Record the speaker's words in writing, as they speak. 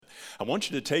I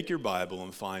want you to take your Bible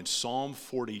and find Psalm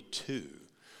 42.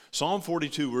 Psalm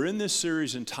 42, we're in this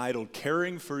series entitled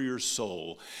Caring for Your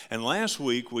Soul. And last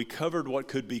week we covered what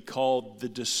could be called the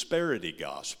disparity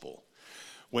gospel.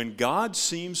 When God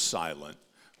seems silent,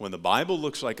 when the Bible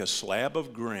looks like a slab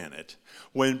of granite,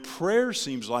 when prayer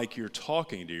seems like you're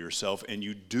talking to yourself and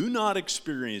you do not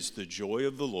experience the joy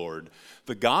of the Lord,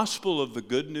 the gospel of the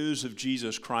good news of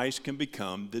Jesus Christ can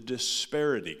become the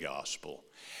disparity gospel.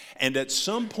 And at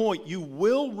some point you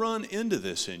will run into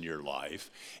this in your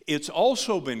life. It's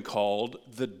also been called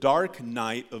the dark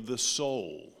night of the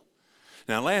soul.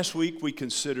 Now, last week we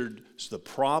considered the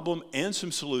problem and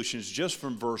some solutions just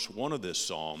from verse 1 of this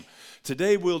psalm.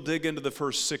 Today we'll dig into the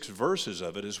first 6 verses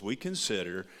of it as we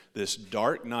consider this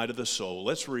dark night of the soul.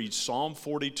 Let's read Psalm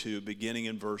 42 beginning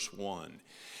in verse 1.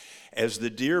 As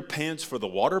the deer pants for the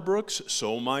water brooks,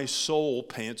 so my soul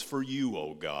pants for you,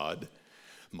 O God.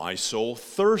 My soul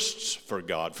thirsts for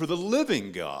God, for the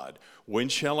living God. When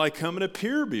shall I come and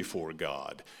appear before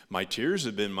God? My tears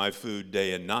have been my food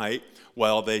day and night,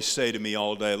 while they say to me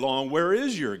all day long, where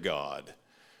is your God?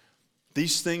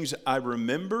 These things I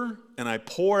remember, and I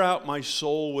pour out my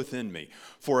soul within me.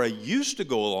 For I used to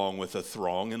go along with the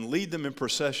throng and lead them in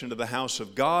procession to the house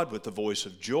of God with the voice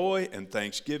of joy and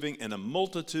thanksgiving and a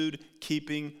multitude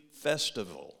keeping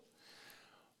festival.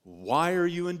 Why are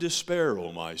you in despair,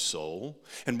 O my soul?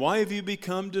 And why have you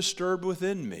become disturbed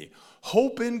within me?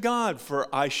 Hope in God, for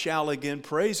I shall again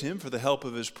praise him for the help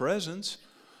of his presence.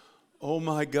 O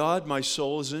my God, my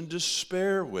soul is in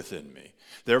despair within me.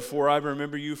 Therefore I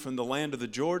remember you from the land of the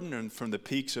Jordan and from the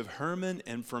peaks of Hermon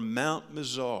and from Mount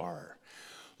Mizar.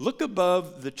 Look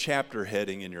above the chapter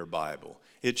heading in your Bible.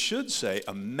 It should say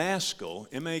a maskil,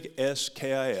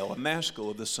 M-A-S-K-I-L, a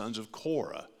maskil of the sons of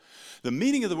Korah. The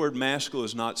meaning of the word maskil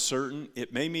is not certain.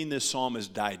 It may mean this psalm is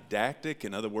didactic.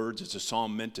 In other words, it's a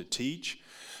psalm meant to teach.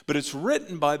 But it's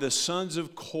written by the sons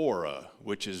of Korah,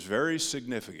 which is very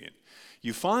significant.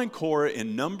 You find Korah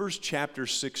in Numbers chapter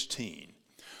 16.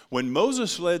 When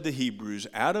Moses led the Hebrews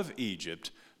out of Egypt,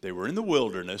 they were in the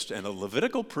wilderness, and a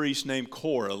Levitical priest named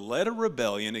Korah led a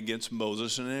rebellion against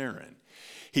Moses and Aaron.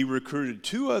 He recruited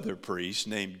 2 other priests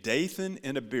named Dathan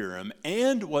and Abiram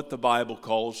and what the Bible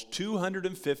calls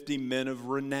 250 men of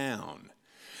renown.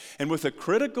 And with a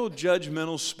critical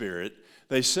judgmental spirit,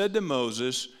 they said to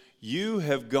Moses, you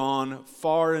have gone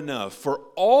far enough, for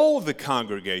all the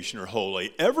congregation are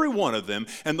holy, every one of them,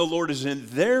 and the Lord is in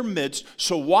their midst,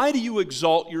 so why do you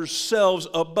exalt yourselves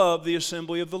above the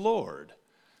assembly of the Lord?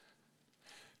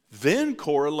 Then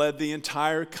Korah led the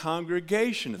entire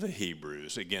congregation of the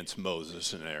Hebrews against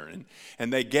Moses and Aaron,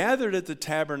 and they gathered at the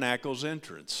tabernacle's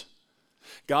entrance.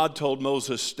 God told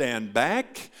Moses, stand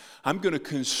back, I'm going to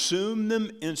consume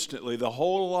them instantly, the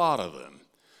whole lot of them.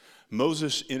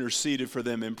 Moses interceded for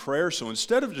them in prayer, so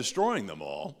instead of destroying them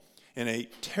all, in a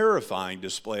terrifying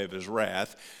display of his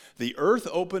wrath, the earth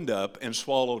opened up and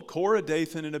swallowed Korah,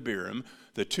 Dathan, and Abiram,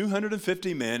 the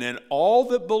 250 men, and all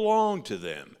that belonged to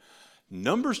them.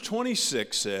 Numbers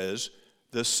 26 says,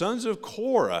 the sons of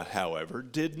Korah, however,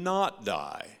 did not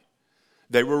die.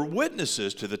 They were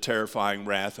witnesses to the terrifying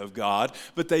wrath of God,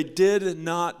 but they did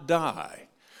not die.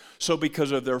 So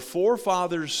because of their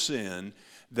forefathers' sin,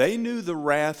 they knew the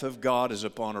wrath of God is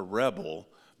upon a rebel,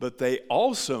 but they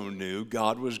also knew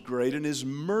God was great in his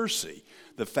mercy.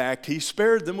 The fact he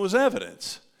spared them was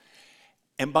evidence.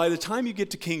 And by the time you get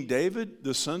to King David,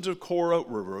 the sons of Korah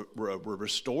were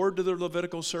restored to their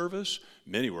Levitical service.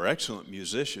 Many were excellent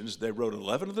musicians. They wrote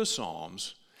 11 of the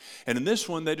Psalms. And in this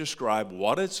one, they describe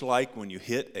what it's like when you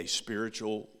hit a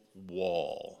spiritual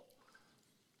wall.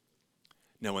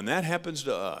 Now, when that happens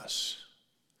to us,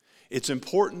 it's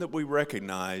important that we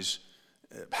recognize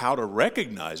how to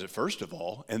recognize it, first of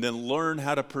all, and then learn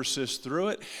how to persist through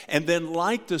it. And then,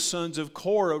 like the sons of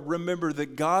Korah, remember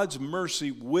that God's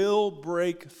mercy will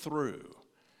break through.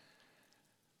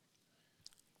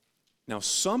 Now,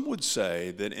 some would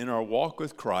say that in our walk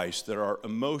with Christ, that our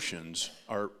emotions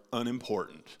are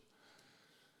unimportant.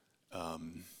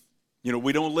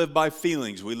 We don't live by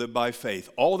feelings, we live by faith.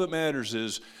 All that matters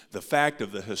is the fact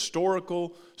of the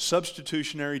historical,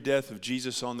 substitutionary death of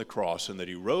Jesus on the cross and that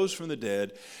he rose from the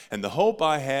dead. And the hope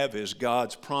I have is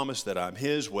God's promise that I'm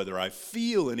his, whether I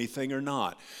feel anything or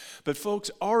not. But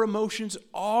folks, our emotions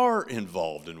are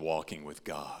involved in walking with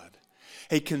God.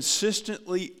 A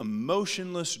consistently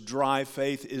emotionless, dry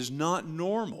faith is not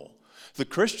normal. The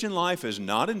Christian life is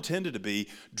not intended to be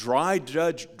dry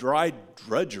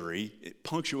drudgery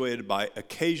punctuated by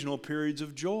occasional periods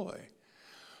of joy.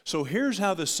 So here's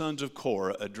how the sons of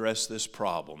Korah address this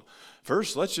problem.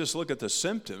 First, let's just look at the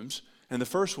symptoms. And the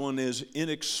first one is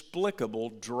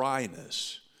inexplicable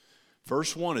dryness.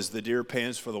 Verse 1, as the deer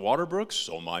pants for the water brooks,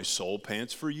 so my soul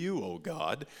pants for you, O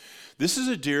God. This is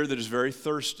a deer that is very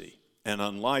thirsty, and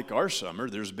unlike our summer,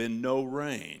 there's been no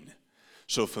rain.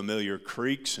 So familiar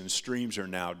creeks and streams are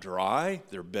now dry,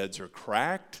 their beds are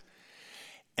cracked,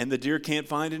 and the deer can't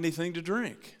find anything to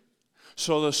drink.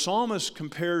 So the psalmist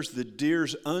compares the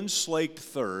deer's unslaked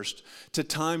thirst to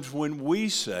times when we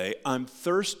say, I'm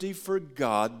thirsty for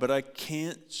God, but I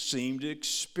can't seem to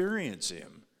experience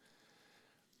Him.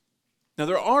 Now,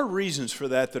 there are reasons for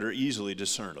that are easily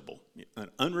discernible.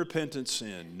 An unrepentant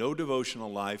sin, no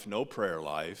devotional life, no prayer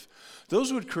life.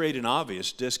 Those would create an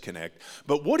obvious disconnect.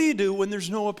 But what do you do when there's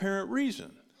no apparent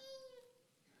reason?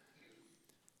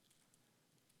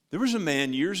 There was a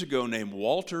man years ago named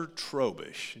Walter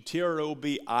Trobisch,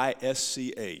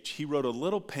 Trobisch. He wrote a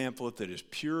little pamphlet that is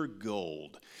pure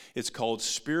gold. It's called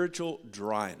Spiritual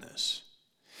Dryness.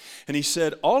 And he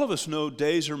said, all of us know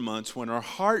days or months when our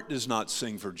heart does not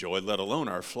sing for joy, let alone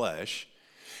our flesh.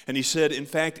 And he said, in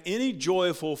fact, any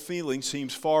joyful feeling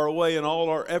seems far away, and all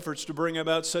our efforts to bring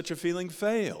about such a feeling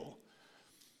fail.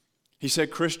 He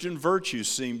said Christian virtues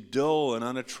seem dull and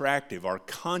unattractive. Our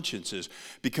consciences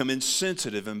become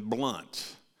insensitive and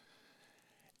blunt.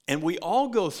 And we all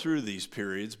go through these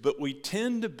periods, but we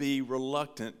tend to be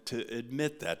reluctant to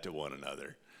admit that to one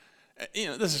another.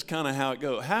 This is kind of how it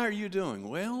goes. How are you doing?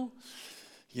 Well,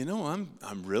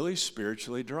 I'm really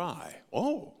spiritually dry.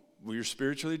 Oh, well, you're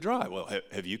spiritually dry. Well,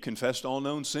 have you confessed all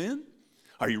known sin?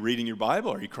 Are you reading your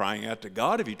Bible? Are you crying out to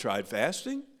God? Have you tried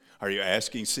fasting? Are you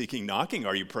asking, seeking, knocking?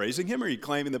 Are you praising Him? Are you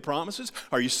claiming the promises?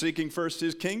 Are you seeking first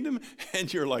His kingdom?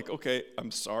 And you're like, okay,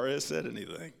 I'm sorry I said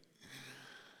anything.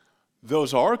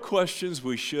 Those are questions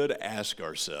we should ask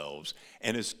ourselves,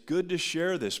 and it's good to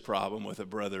share this problem with a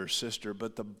brother or sister,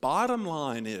 but the bottom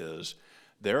line is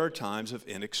there are times of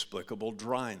inexplicable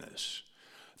dryness.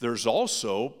 There's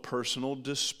also personal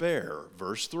despair.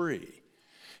 Verse 3,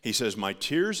 he says, my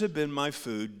tears have been my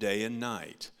food day and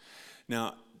night.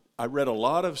 Now, I read a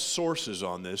lot of sources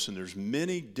on this, and there's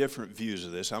many different views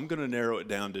of this. I'm going to narrow it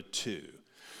down to two.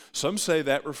 Some say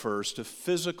that refers to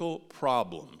physical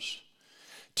problems.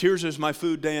 Tears is my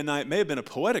food day and night may have been a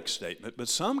poetic statement, but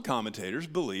some commentators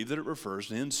believe that it refers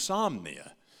to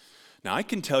insomnia. Now, I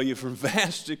can tell you from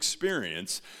vast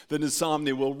experience that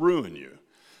insomnia will ruin you.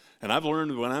 And I've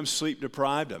learned when I'm sleep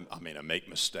deprived, I make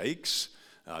mistakes.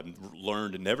 I've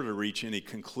learned never to reach any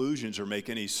conclusions or make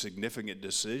any significant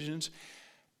decisions.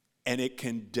 And it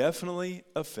can definitely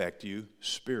affect you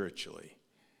spiritually.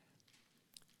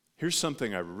 Here's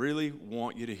something I really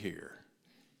want you to hear.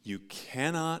 You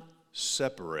cannot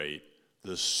separate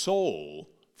the soul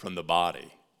from the body.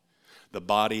 The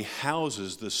body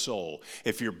houses the soul.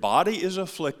 If your body is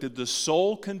afflicted, the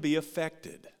soul can be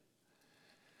affected.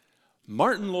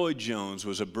 Martin Lloyd-Jones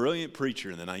was a brilliant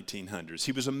preacher in the 1900s.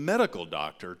 He was a medical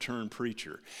doctor turned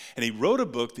preacher. And he wrote a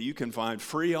book that you can find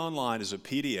free online as a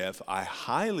PDF. I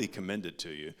highly commend it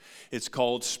to you. It's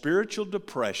called Spiritual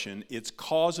Depression, Its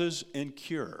Causes and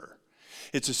Cure.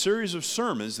 It's a series of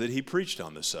sermons that he preached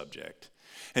on the subject.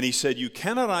 And he said, you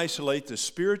cannot isolate the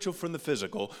spiritual from the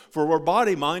physical, for we're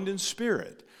body, mind, and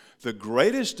spirit. The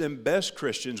greatest and best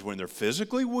Christians, when they're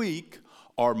physically weak,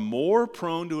 are more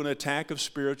prone to an attack of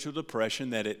spiritual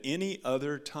depression than at any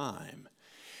other time.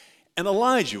 And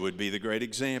Elijah would be the great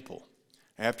example.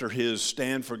 After his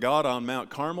stand for God on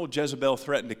Mount Carmel, Jezebel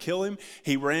threatened to kill him.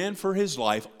 He ran for his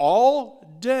life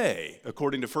all day,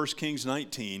 according to 1 Kings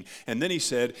 19. And then he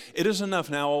said, it is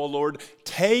enough now, O Lord,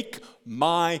 take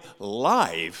my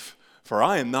life, for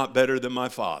I am not better than my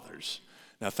fathers.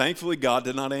 Now, thankfully, God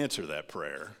did not answer that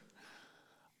prayer.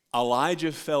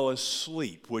 Elijah fell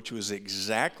asleep, which was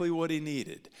exactly what he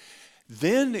needed.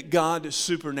 Then God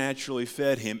supernaturally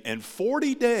fed him, and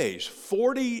 40 days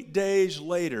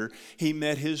later, he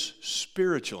met his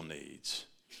spiritual needs.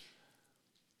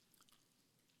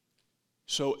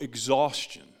 So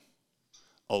exhaustion,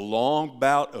 a long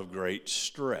bout of great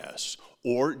stress,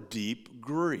 or deep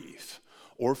grief,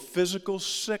 or physical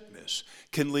sickness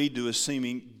can lead to a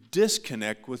seeming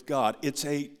disconnect with God. It's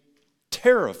a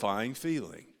terrifying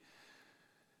feeling.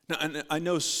 Now, and I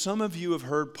know some of you have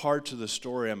heard parts of the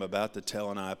story I'm about to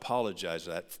tell, and I apologize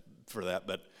for that,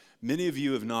 but many of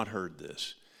you have not heard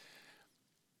this.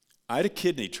 I had a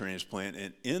kidney transplant,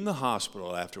 and in the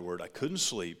hospital afterward, I couldn't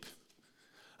sleep.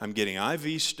 I'm getting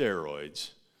IV steroids.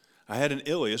 I had an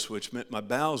ileus, which meant my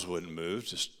bowels wouldn't move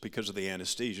just because of the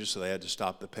anesthesia, so they had to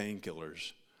stop the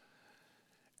painkillers.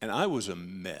 And I was a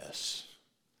mess.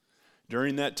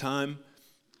 During that time,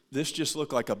 this just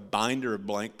looked like a binder of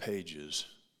blank pages.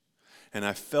 And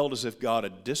I felt as if God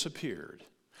had disappeared.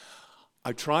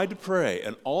 I tried to pray,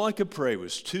 and all I could pray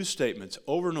was two statements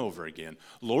over and over again.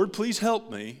 Lord, please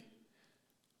help me.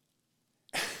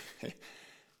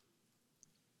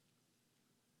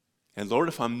 And Lord,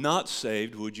 if I'm not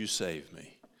saved, would you save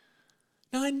me?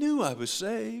 Now, I knew I was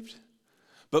saved,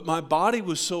 but my body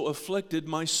was so afflicted,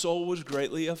 my soul was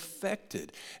greatly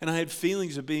affected, and I had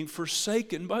feelings of being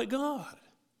forsaken by God.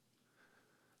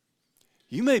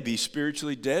 You may be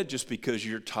spiritually dead just because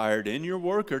you're tired in your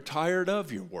work or tired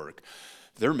of your work.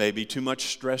 There may be too much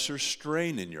stress or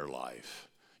strain in your life.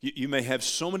 You may have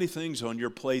so many things on your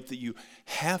plate that you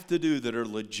have to do that are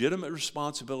legitimate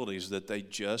responsibilities that they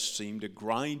just seem to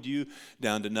grind you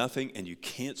down to nothing, and you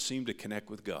can't seem to connect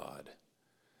with God.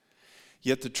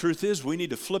 Yet the truth is, we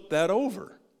need to flip that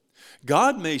over.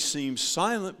 God may seem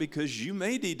silent because you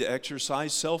may need to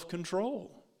exercise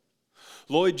self-control.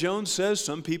 Lloyd Jones says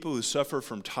some people who suffer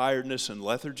from tiredness and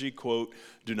lethargy, quote,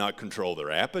 do not control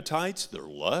their appetites, their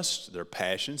lusts, their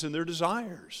passions, and their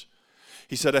desires.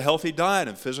 He said a healthy diet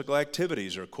and physical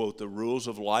activities are, quote, the rules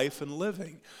of life and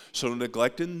living. So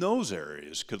neglect in those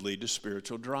areas could lead to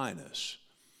spiritual dryness.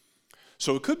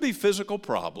 So it could be physical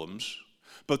problems,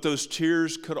 but those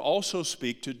tears could also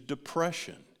speak to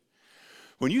depression.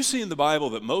 When you see in the Bible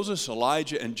that Moses,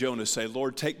 Elijah, and Jonah say,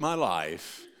 Lord, take my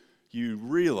life, you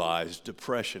realize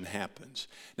depression happens.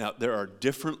 Now, there are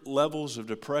different levels of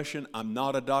depression. I'm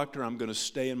not a doctor. I'm going to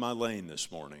stay in my lane this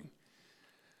morning.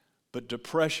 But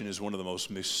depression is one of the most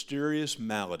mysterious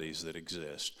maladies that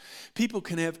exist. People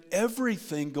can have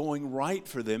everything going right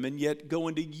for them and yet go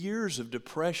into years of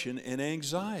depression and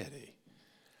anxiety.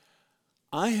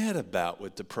 I had a bout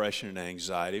with depression and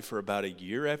anxiety for about a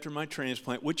year after my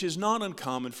transplant, which is not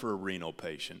uncommon for a renal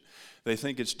patient. They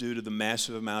think it's due to the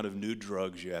massive amount of new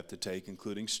drugs you have to take,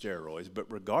 including steroids.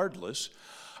 But regardless,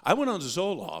 I went on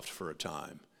Zoloft for a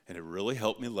time, and it really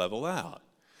helped me level out.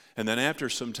 And then after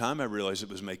some time, I realized it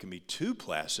was making me too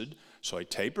placid, so I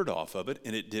tapered off of it,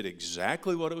 and it did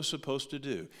exactly what it was supposed to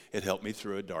do. It helped me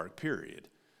through a dark period.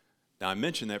 Now, I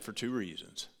mention that for two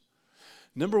reasons.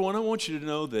 Number one, I want you to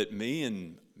know that me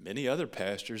and many other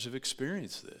pastors have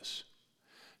experienced this.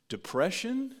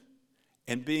 Depression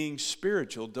and being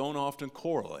spiritual don't often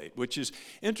correlate, which is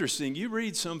interesting. You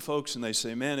read some folks and they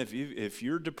say, man, if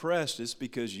you're depressed, it's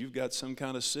because you've got some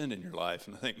kind of sin in your life.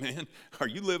 And I think, man, are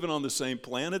you living on the same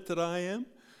planet that I am?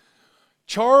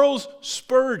 Charles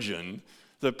Spurgeon,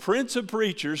 the Prince of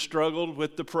Preachers, struggled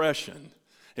with depression.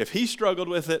 If he struggled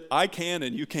with it, I can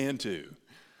and you can too.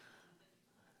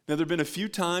 Now, there have been a few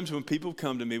times when people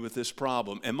come to me with this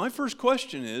problem, and my first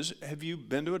question is, have you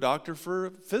been to a doctor for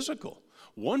a physical?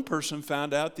 One person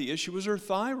found out the issue was her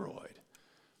thyroid.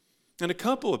 And a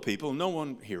couple of people, no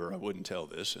one here, I wouldn't tell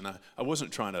this, and I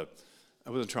wasn't trying to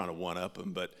one-up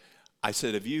them, but I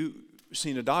said, have you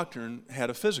seen a doctor and had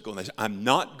a physical? And they said, I'm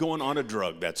not going on a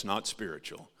drug. That's not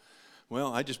spiritual.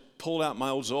 Well, I just pulled out my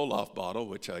old Zoloft bottle,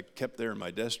 which I kept there in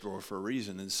my desk drawer for a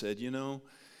reason, and said, you know,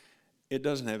 it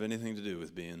doesn't have anything to do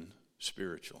with being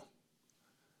spiritual.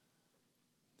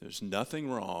 There's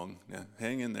nothing wrong. Now,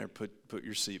 hang in there, put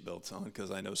your seatbelts on, because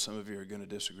I know some of you are going to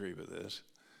disagree with this.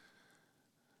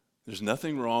 There's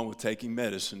nothing wrong with taking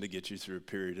medicine to get you through a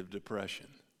period of depression.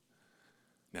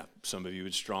 Now, some of you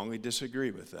would strongly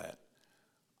disagree with that.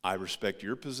 I respect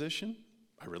your position.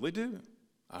 I really do.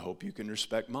 I hope you can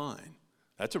respect mine.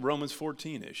 That's a Romans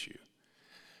 14 issue.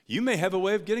 You may have a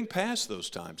way of getting past those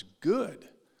times. Good.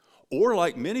 Or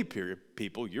like many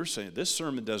people, you're saying, this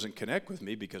sermon doesn't connect with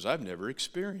me because I've never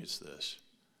experienced this.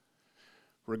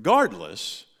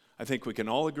 Regardless, I think we can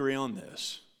all agree on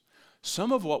this.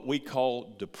 Some of what we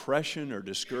call depression or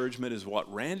discouragement is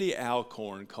what Randy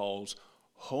Alcorn calls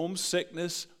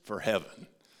homesickness for heaven.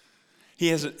 He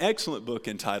has an excellent book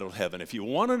entitled Heaven. If you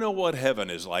want to know what heaven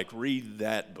is like, read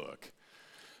that book.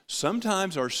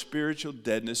 Sometimes our spiritual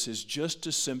deadness is just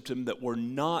a symptom that we're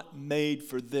not made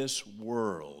for this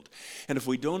world. And if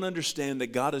we don't understand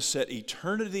that God has set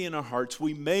eternity in our hearts,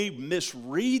 we may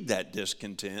misread that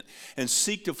discontent and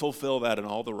seek to fulfill that in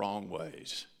all the wrong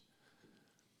ways.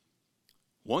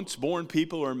 Once born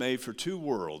people are made for two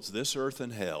worlds, this earth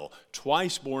and hell.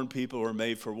 Twice born people are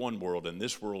made for one world, and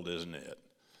this world isn't it.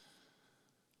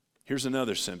 Here's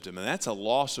another symptom, and that's a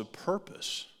loss of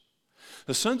purpose.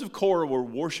 The sons of Korah were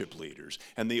worship leaders,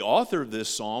 and the author of this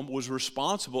psalm was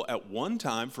responsible at one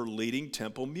time for leading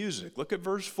temple music. Look at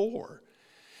verse 4.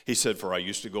 He said, for I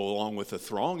used to go along with the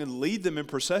throng and lead them in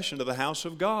procession to the house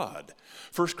of God.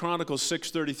 1 Chronicles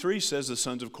 6:33 says the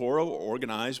sons of Korah were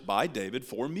organized by David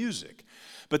for music.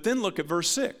 But then look at verse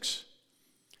 6.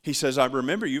 He says, I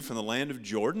remember you from the land of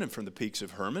Jordan and from the peaks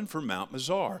of Hermon, from Mount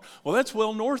Mizar. Well, that's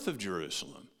well north of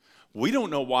Jerusalem. We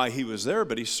don't know why he was there,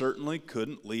 but he certainly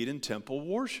couldn't lead in temple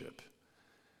worship.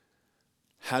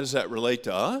 How does that relate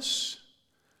to us?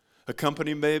 A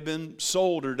company may have been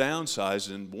sold or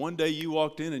downsized, and one day you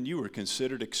walked in and you were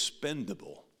considered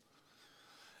expendable.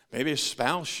 Maybe a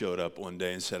spouse showed up one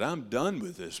day and said, I'm done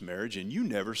with this marriage, and you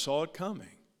never saw it coming.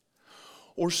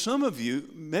 Or some of you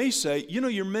may say,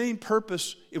 your main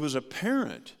purpose, it was a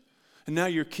parent, and now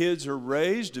your kids are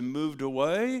raised and moved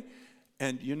away,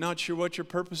 and you're not sure what your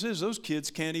purpose is. Those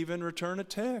kids can't even return a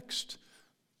text.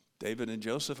 David and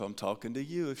Joseph, I'm talking to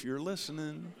you if you're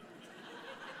listening.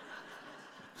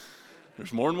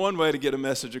 There's more than one way to get a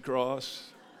message across.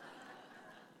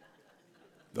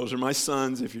 Those are my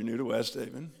sons if you're new to West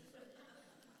Haven.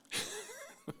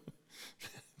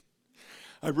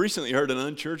 I recently heard an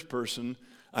unchurched person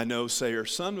I know say her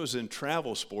son was in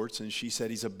travel sports, and she said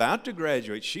he's about to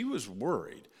graduate. She was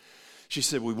worried. She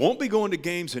said, we won't be going to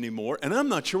games anymore, and I'm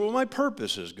not sure what my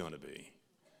purpose is going to be.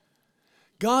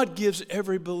 God gives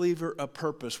every believer a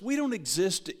purpose. We don't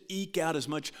exist to eke out as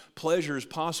much pleasure as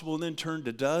possible and then turn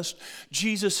to dust.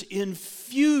 Jesus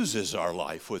infuses our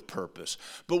life with purpose.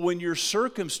 But when your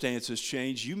circumstances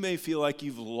change, you may feel like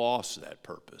you've lost that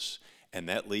purpose. And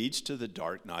that leads to the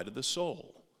dark night of the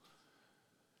soul.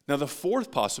 Now, the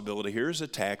fourth possibility here is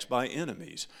attacks by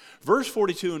enemies. Psalm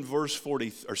 42 and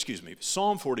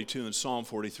Psalm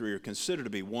 43 are considered to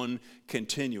be one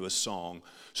continuous song.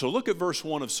 So look at verse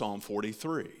 1 of Psalm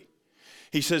 43.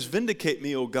 He says, vindicate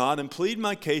me, O God, and plead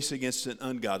my case against an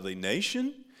ungodly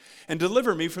nation, and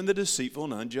deliver me from the deceitful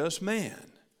and unjust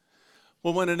man.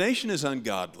 Well, when a nation is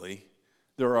ungodly,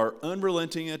 there are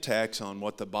unrelenting attacks on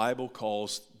what the Bible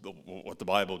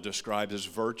describes as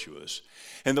virtuous.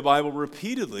 And the Bible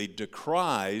repeatedly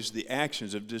decries the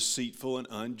actions of deceitful and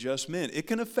unjust men. It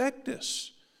can affect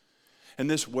us. And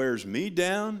this wears me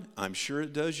down. I'm sure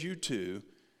it does you too.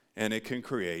 And it can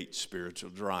create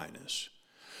spiritual dryness.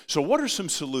 So what are some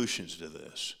solutions to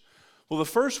this? Well, the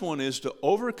first one is to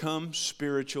overcome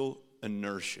spiritual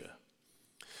inertia.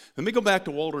 Let me go back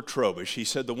to Walter Trobisch. He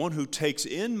said, the one who takes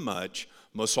in much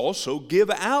must also give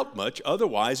out much,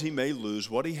 otherwise he may lose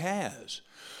what he has.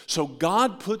 So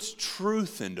God puts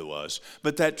truth into us,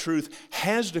 but that truth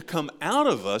has to come out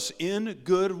of us in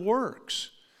good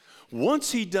works.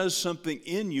 Once he does something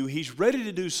in you, he's ready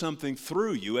to do something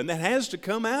through you, and that has to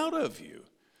come out of you.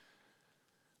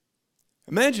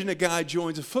 Imagine a guy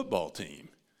joins a football team.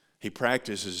 He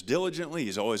practices diligently,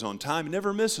 he's always on time,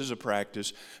 never misses a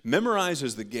practice,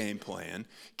 memorizes the game plan,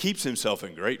 keeps himself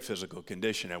in great physical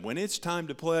condition. And when it's time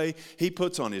to play, he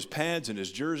puts on his pads and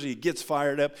his jersey, gets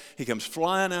fired up, he comes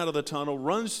flying out of the tunnel,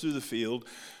 runs through the field,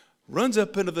 runs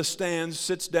up into the stands,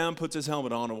 sits down, puts his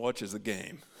helmet on, and watches the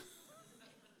game.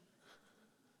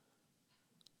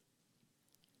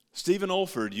 Stephen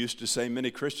Olford used to say many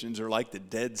Christians are like the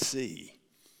Dead Sea.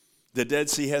 The Dead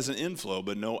Sea has an inflow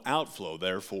but no outflow.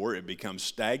 Therefore, it becomes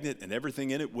stagnant and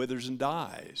everything in it withers and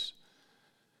dies.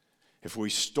 If we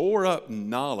store up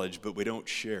knowledge but we don't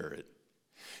share it,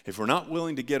 if we're not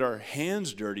willing to get our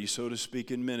hands dirty, so to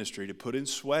speak, in ministry, to put in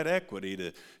sweat equity,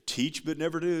 to teach but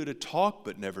never do, to talk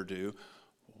but never do,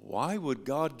 why would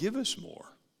God give us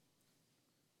more?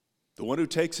 The one who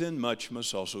takes in much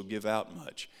must also give out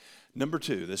much. Number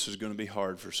two, this is going to be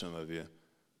hard for some of you,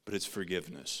 but it's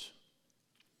forgiveness.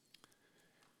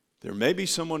 There may be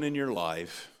someone in your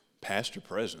life, past or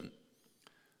present,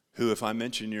 who if I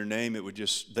mention their name, it would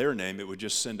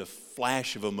just send a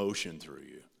flash of emotion through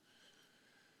you.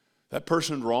 That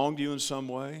person wronged you in some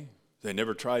way. They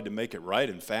never tried to make it right.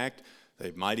 In fact, they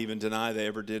might even deny they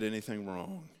ever did anything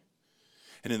wrong.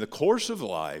 And in the course of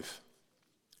life,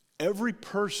 every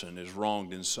person is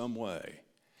wronged in some way.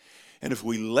 And if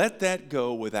we let that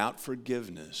go without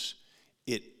forgiveness,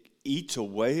 it eats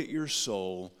away at your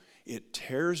soul. It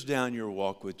tears down your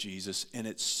walk with Jesus, and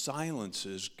it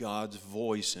silences God's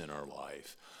voice in our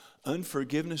life.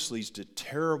 Unforgiveness leads to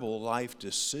terrible life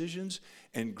decisions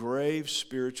and grave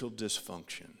spiritual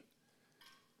dysfunction.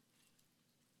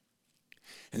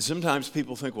 And sometimes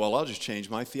people think, well, I'll just change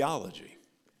my theology,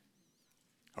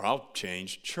 or I'll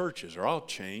change churches, or I'll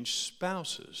change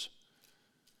spouses.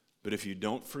 But if you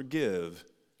don't forgive,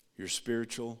 your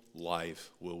spiritual life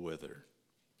will wither.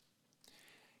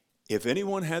 If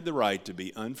anyone had the right to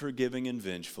be unforgiving and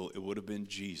vengeful, it would have been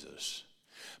Jesus.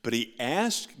 But he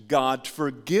asked God to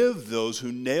forgive those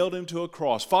who nailed him to a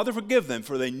cross. Father, forgive them,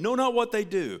 for they know not what they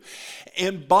do.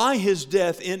 And by his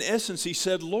death, in essence, he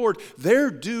said, Lord,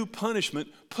 their due punishment,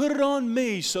 put it on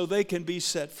me so they can be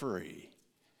set free.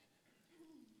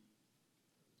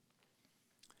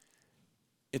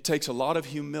 It takes a lot of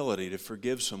humility to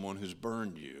forgive someone who's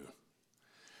burned you.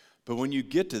 But when you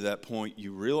get to that point,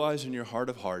 you realize in your heart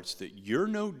of hearts that you're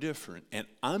no different, and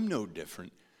I'm no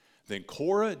different than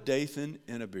Korah, Dathan,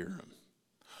 and Abiram.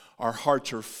 Our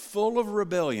hearts are full of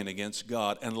rebellion against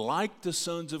God, and like the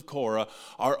sons of Korah,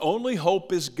 our only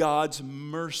hope is God's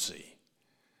mercy.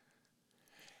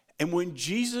 And when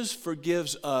Jesus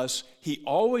forgives us, he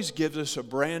always gives us a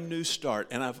brand new start.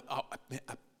 And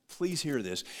please hear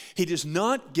this. He does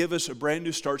not give us a brand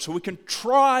new start so we can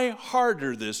try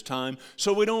harder this time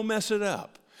so we don't mess it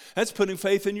up. That's putting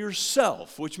faith in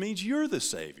yourself, which means you're the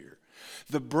Savior.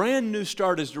 The brand new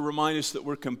start is to remind us that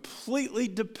we're completely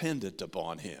dependent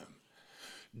upon him.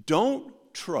 Don't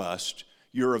trust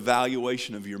your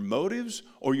evaluation of your motives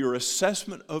or your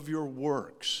assessment of your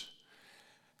works.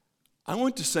 I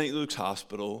went to St. Luke's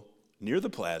Hospital near the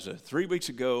plaza 3 weeks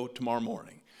ago tomorrow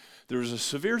morning. There was a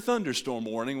severe thunderstorm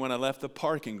warning when I left the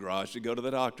parking garage to go to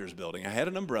the doctor's building. I had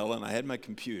an umbrella and I had my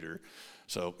computer.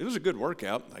 So it was a good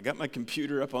workout. I got my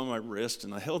computer up on my wrist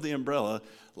and I held the umbrella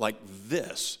like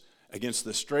this against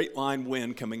the straight line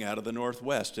wind coming out of the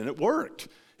northwest. And it worked.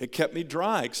 It kept me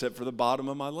dry except for the bottom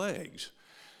of my legs.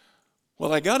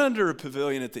 Well, I got under a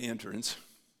pavilion at the entrance.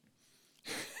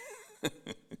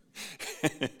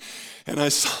 And I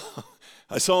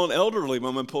saw an elderly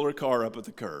woman pull her car up at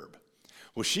the curb.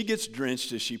 Well, she gets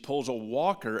drenched as she pulls a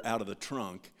walker out of the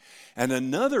trunk, and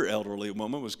another elderly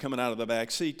woman was coming out of the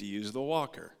back seat to use the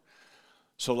walker.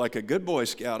 So like a good Boy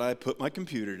Scout, I put my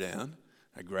computer down,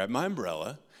 I grabbed my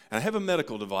umbrella, and I have a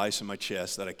medical device in my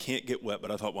chest that I can't get wet, but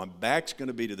I thought, well, my back's going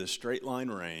to be to this straight line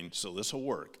rain, so this will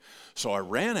work. So I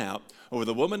ran out over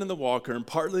the woman in the walker and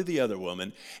partly the other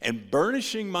woman, and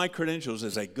burnishing my credentials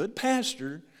as a good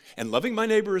pastor and loving my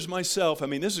neighbor as myself, I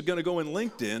mean, this is going to go in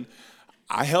LinkedIn,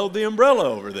 I held the umbrella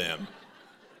over them.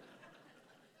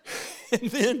 And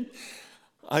then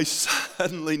I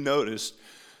suddenly noticed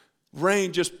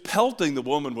rain just pelting the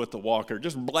woman with the walker,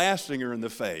 just blasting her in the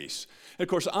face. And of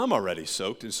course, I'm already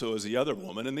soaked, and so is the other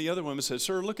woman. And the other woman said,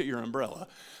 "Sir, look at your umbrella."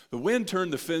 The wind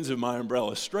turned the fins of my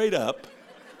umbrella straight up.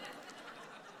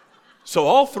 So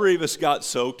all three of us got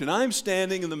soaked, and I'm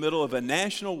standing in the middle of a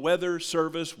National Weather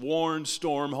Service warned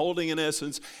storm, holding in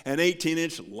essence an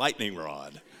 18-inch lightning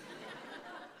rod.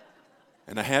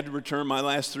 And I had to return my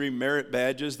last 3 merit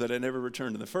badges that I never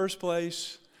returned in the first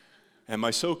place, and my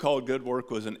so-called good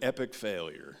work was an epic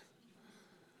failure.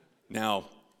 Now,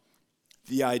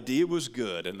 the idea was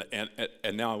good,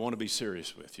 and now I want to be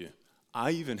serious with you.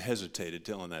 I even hesitated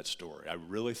telling that story. I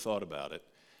really thought about it.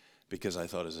 Because I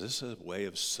thought, is this a way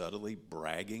of subtly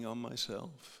bragging on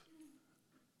myself?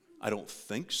 I don't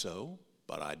think so,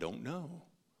 but I don't know.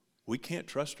 We can't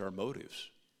trust our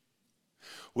motives.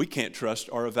 We can't trust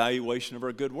our evaluation of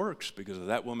our good works because if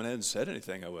that woman hadn't said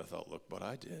anything, I would have thought, look what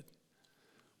I did.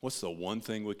 What's the one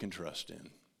thing we can trust in?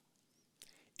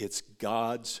 It's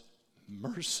God's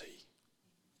mercy.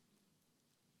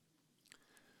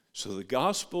 So the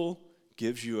gospel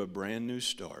gives you a brand new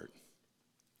start.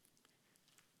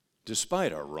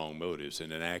 Despite our wrong motives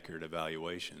and inaccurate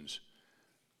evaluations,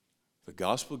 the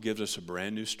gospel gives us a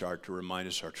brand new start to remind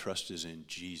us our trust is in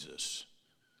Jesus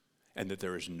and that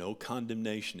there is no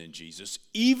condemnation in Jesus,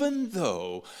 even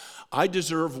though I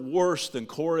deserve worse than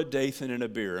Korah, Dathan, and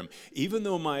Abiram, even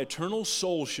though my eternal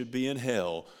soul should be in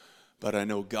hell, but I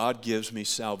know God gives me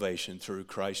salvation through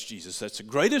Christ Jesus. That's the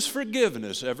greatest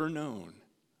forgiveness ever known.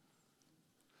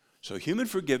 So human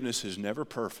forgiveness is never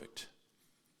perfect.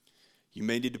 You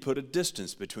may need to put a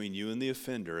distance between you and the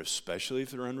offender, especially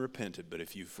if they're unrepentant. But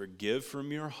if you forgive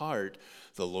from your heart,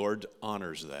 the Lord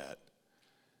honors that.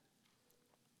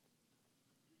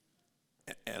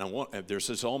 And there's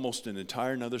this almost an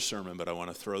entire another sermon, but I want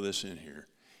to throw this in here.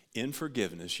 In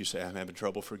forgiveness, you say, I'm having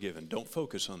trouble forgiving. Don't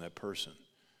focus on that person.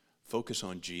 Focus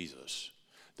on Jesus.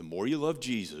 The more you love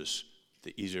Jesus,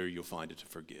 the easier you'll find it to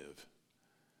forgive.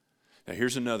 Now,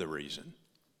 here's another reason.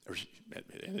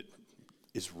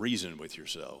 Is reason with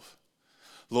yourself.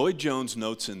 Lloyd Jones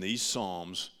notes in these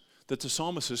Psalms that the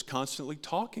psalmist is constantly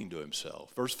talking to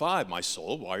himself. Verse 5, my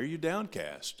soul, why are you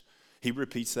downcast? He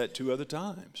repeats that 2 other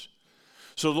times.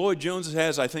 So Lloyd Jones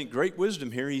has, I think, great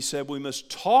wisdom here. He said we must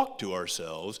talk to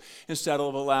ourselves instead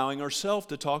of allowing ourselves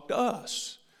to talk to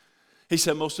us. He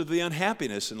said most of the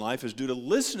unhappiness in life is due to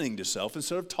listening to self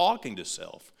instead of talking to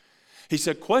self. He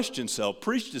said, question self,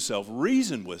 preach to self,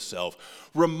 reason with self,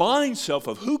 remind self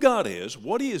of who God is,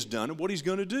 what he has done, and what he's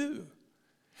going to do.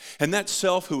 And that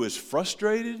self who is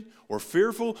frustrated or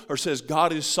fearful or says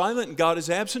God is silent and God is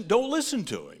absent, don't listen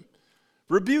to him.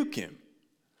 Rebuke him.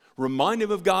 Remind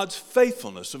him of God's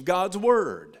faithfulness, of God's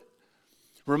word.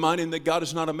 Remind him that God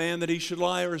is not a man that he should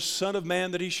lie or a son of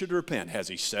man that he should repent. Has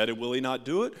he said it, will he not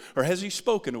do it? Or has he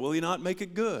spoken it, will he not make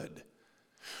it good?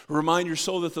 Remind your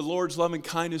soul that the Lord's loving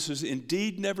kindnesses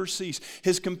indeed never cease.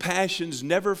 His compassions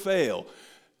never fail.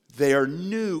 They are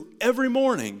new every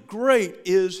morning. Great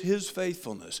is his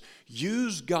faithfulness.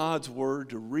 Use God's word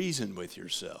to reason with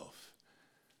yourself.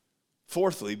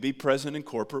 Fourthly, be present in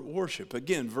corporate worship.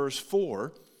 Again, verse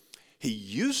 4, he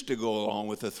used to go along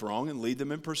with the throng and lead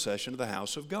them in procession to the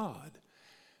house of God.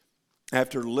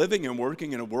 After living and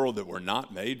working in a world that we're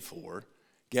not made for,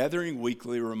 gathering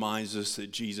weekly reminds us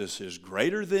that Jesus is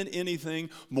greater than anything,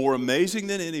 more amazing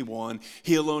than anyone.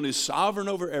 He alone is sovereign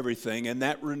over everything, and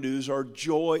that renews our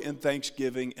joy and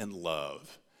thanksgiving and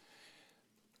love.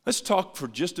 Let's talk for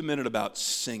just a minute about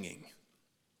singing.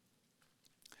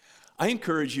 I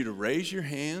encourage you to raise your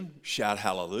hand, shout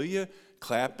hallelujah,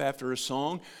 clap after a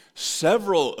song.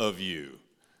 Several of you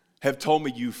have told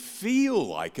me you feel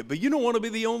like it, but you don't want to be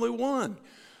the only one.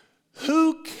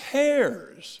 Who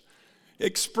cares?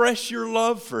 Express your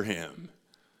love for him.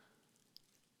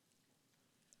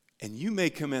 And you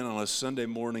may come in on a Sunday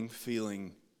morning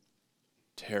feeling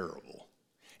terrible.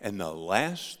 And the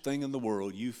last thing in the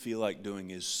world you feel like doing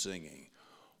is singing.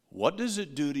 What does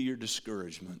it do to your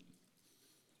discouragement?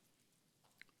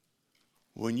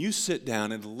 When you sit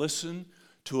down and listen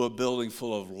to a building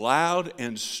full of loud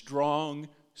and strong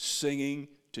singing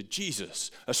to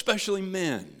Jesus, especially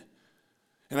men.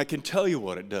 And I can tell you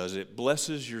what it does. It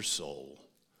blesses your soul.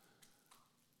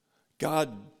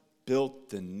 God built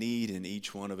the need in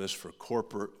each one of us for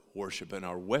corporate worship, and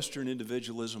our Western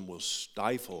individualism will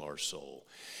stifle our soul.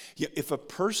 If a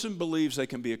person believes they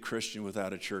can be a Christian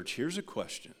without a church, here's a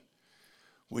question.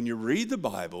 When you read the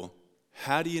Bible,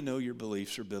 how do you know your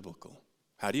beliefs are biblical?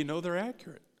 How do you know they're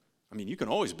accurate? I mean, you can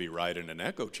always be right in an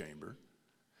echo chamber,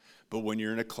 but when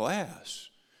you're in a class,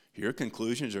 your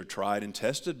conclusions are tried and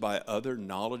tested by other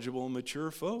knowledgeable and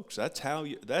mature folks. That's how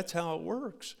it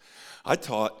works. I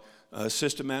taught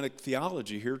systematic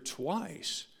theology here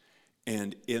twice.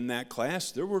 And in that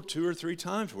class, there were 2 or 3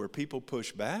 times where people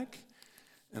pushed back.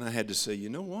 And I had to say, you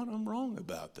know what? I'm wrong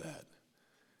about that.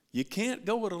 You can't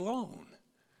go it alone.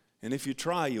 And if you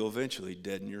try, you'll eventually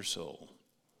deaden your soul.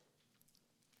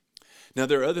 Now,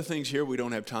 there are other things here we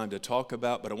don't have time to talk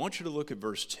about, but I want you to look at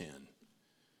verse 10.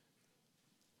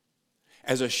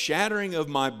 As a shattering of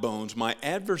my bones, my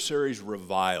adversaries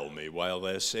revile me, while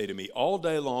they say to me all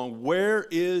day long, where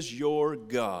is your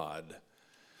God?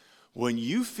 When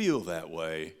you feel that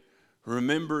way,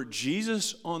 remember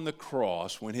Jesus on the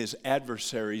cross when his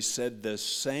adversaries said the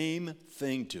same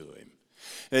thing to him.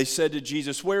 They said to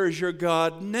Jesus, where is your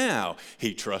God now?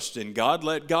 He trusts in God.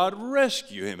 Let God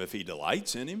rescue him if he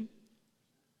delights in him.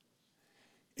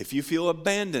 If you feel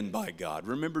abandoned by God,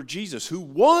 remember Jesus, who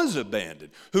was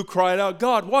abandoned, who cried out,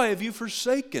 God, why have you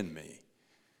forsaken me?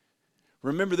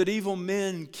 Remember that evil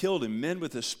men killed him, men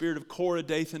with the spirit of Korah,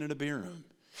 Dathan, and Abiram.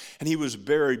 And he was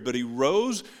buried, but he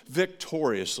rose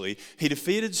victoriously. He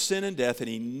defeated sin and death, and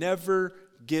he never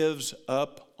gives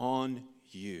up on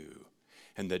you.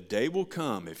 And the day will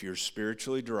come, if you're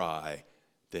spiritually dry,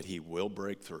 that he will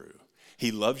break through. He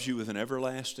loves you with an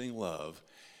everlasting love.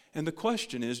 And the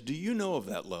question is, do you know of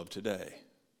that love today?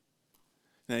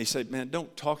 Now you say, man,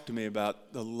 don't talk to me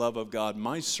about the love of God.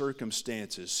 My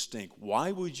circumstances stink.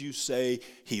 Why would you say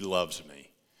he loves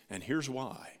me? And here's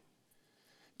why.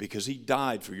 Because he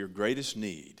died for your greatest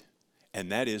need,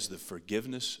 and that is the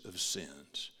forgiveness of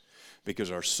sins. Because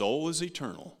our soul is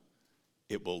eternal,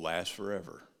 it will last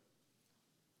forever.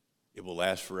 It will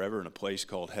last forever in a place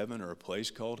called heaven or a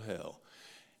place called hell.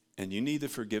 And you need the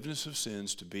forgiveness of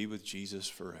sins to be with Jesus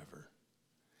forever.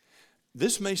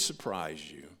 This may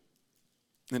surprise you,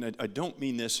 and I don't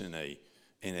mean this in a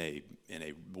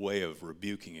way of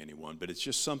rebuking anyone, but it's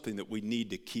just something that we need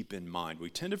to keep in mind. We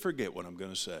tend to forget what I'm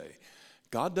going to say.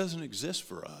 God doesn't exist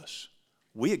for us.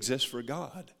 We exist for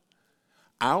God.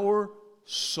 Our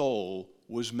soul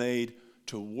was made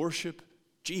to worship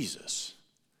Jesus.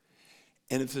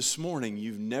 And if this morning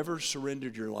you've never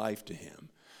surrendered your life to him,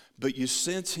 but you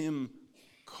sense him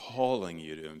calling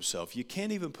you to himself, you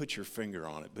can't even put your finger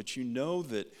on it, but you know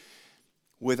that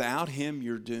without him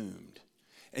you're doomed.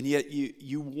 And yet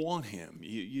you want him.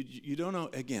 You don't know,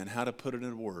 again, how to put it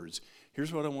in words.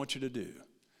 Here's what I want you to do.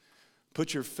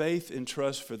 Put your faith and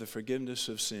trust for the forgiveness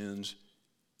of sins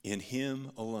in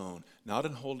him alone, not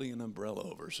in holding an umbrella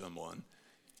over someone,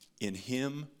 in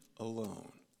him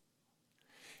alone.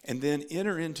 And then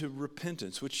enter into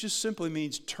repentance, which just simply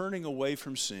means turning away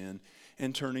from sin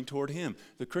and turning toward him.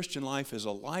 The Christian life is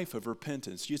a life of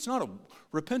repentance.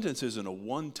 Repentance isn't a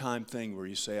one-time thing where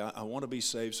you say, I want to be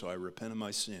saved, so I repent of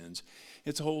my sins.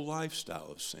 It's a whole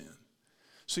lifestyle of sin.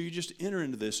 So you just enter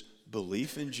into this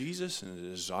belief in Jesus and a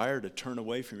desire to turn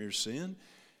away from your sin.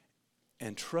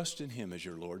 and trust in him as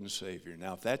your Lord and Savior.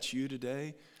 Now, if that's you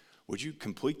today, would you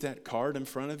complete that card in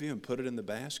front of you and put it in the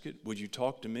basket? Would you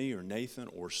talk to me or Nathan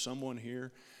or someone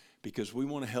here? Because we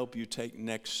want to help you take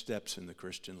next steps in the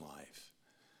Christian life.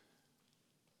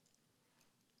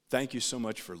 Thank you so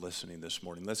much for listening this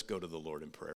morning. Let's go to the Lord in prayer.